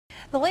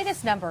The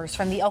latest numbers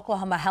from the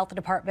Oklahoma Health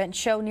Department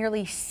show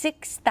nearly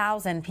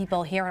 6,000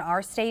 people here in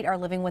our state are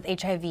living with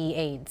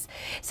HIV/AIDS.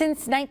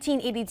 Since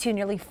 1982,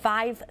 nearly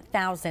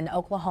 5,000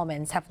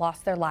 Oklahomans have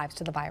lost their lives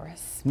to the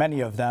virus. Many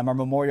of them are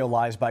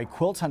memorialized by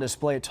quilts on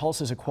display at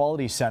Tulsa's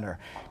Equality Center.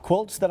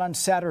 Quilts that on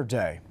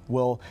Saturday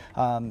will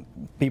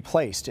be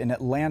placed in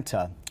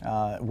Atlanta,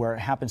 where it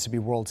happens to be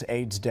World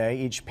AIDS Day.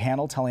 Each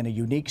panel telling a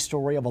unique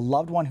story of a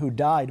loved one who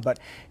died, but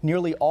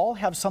nearly all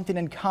have something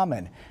in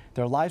common.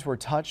 Their lives were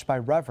touched by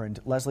Reverend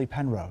Leslie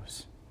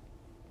Penrose.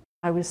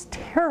 I was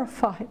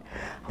terrified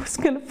I was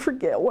going to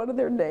forget one of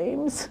their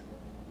names,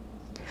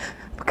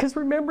 because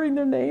remembering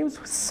their names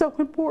was so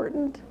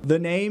important. The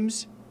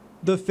names,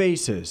 the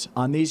faces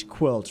on these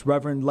quilts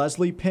Reverend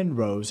Leslie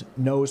Penrose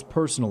knows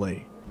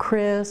personally.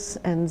 Chris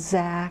and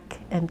Zach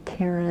and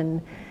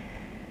Karen,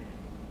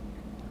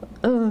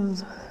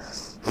 and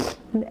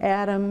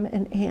Adam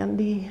and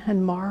Andy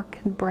and Mark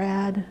and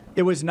Brad.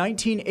 It was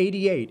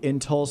 1988 in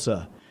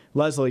Tulsa.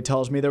 Leslie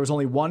tells me there was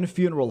only one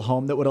funeral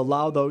home that would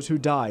allow those who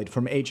died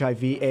from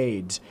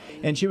HIV/AIDS,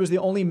 and she was the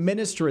only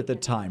minister at the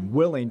time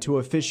willing to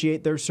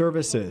officiate their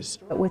services.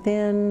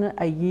 Within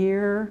a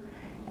year,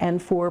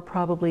 and for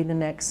probably the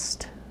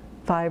next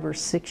 5 or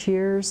 6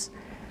 years,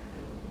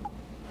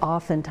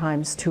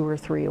 oftentimes 2 or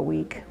 3 a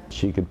week.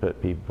 She could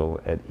put people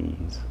at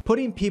ease.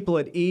 Putting people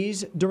at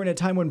ease during a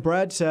time when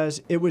Brad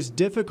says it was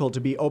difficult to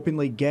be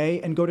openly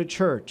gay and go to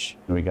church.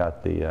 We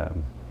got the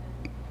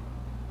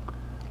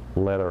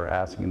letter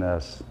asking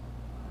us,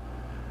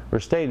 or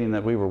stating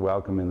that we were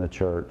welcome in the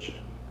church,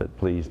 but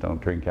please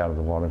don't drink out of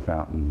the water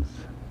fountains.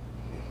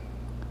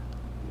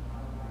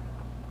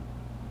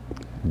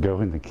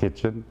 Go in the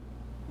kitchen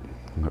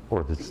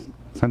or the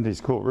Sunday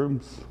school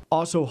rooms.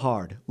 Also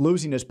hard,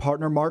 losing his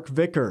partner Mark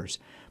Vickers.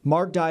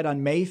 Mark died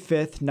on May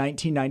 5th,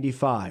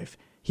 1995.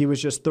 He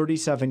was just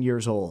 37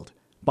 years old.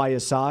 By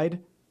his side,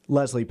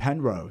 Leslie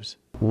Penrose.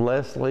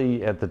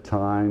 Leslie at the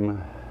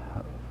time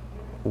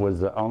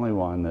was the only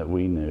one that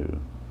we knew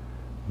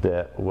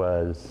that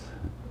was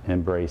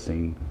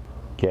embracing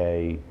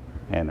gay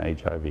and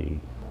HIV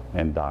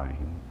and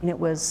dying. And it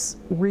was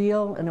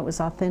real, and it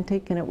was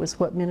authentic, and it was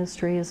what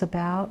ministry is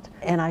about.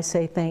 And I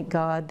say thank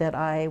God that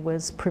I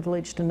was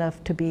privileged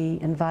enough to be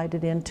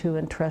invited into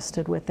and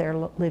trusted with their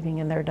living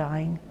and their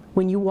dying.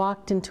 When you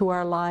walked into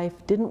our life,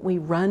 didn't we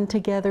run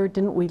together?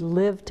 Didn't we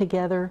live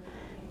together?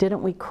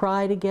 Didn't we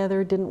cry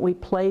together? Didn't we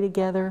play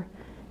together?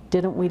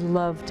 Didn't we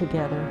love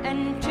together?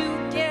 And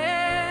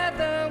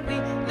together we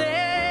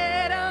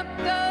lit up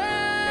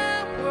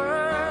the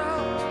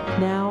world.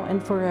 Now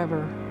and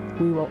forever,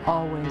 we will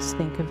always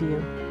think of you.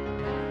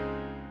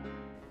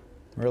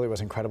 It really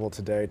was incredible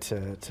today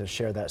to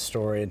share that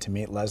story and to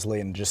meet Leslie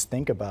and just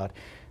think about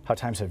how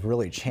times have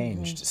really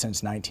changed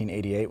since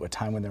 1988, a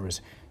time when there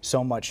was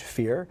so much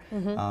fear.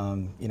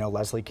 You know,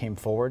 Leslie came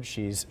forward.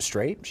 She's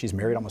straight. She's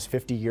married almost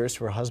 50 years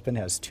to her husband,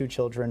 has 2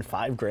 children,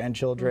 5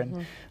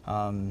 grandchildren.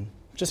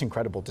 Just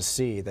incredible to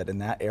see that in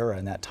that era,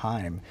 in that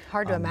time.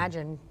 Hard to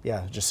imagine.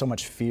 Yeah, just so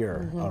much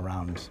fear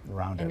around it.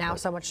 And now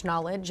so much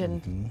knowledge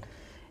and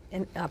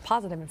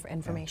positive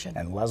information.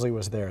 And Leslie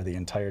was there the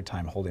entire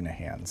time holding a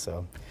hand.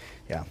 So,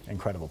 yeah,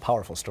 incredible,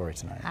 powerful story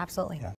tonight. Absolutely. Yeah.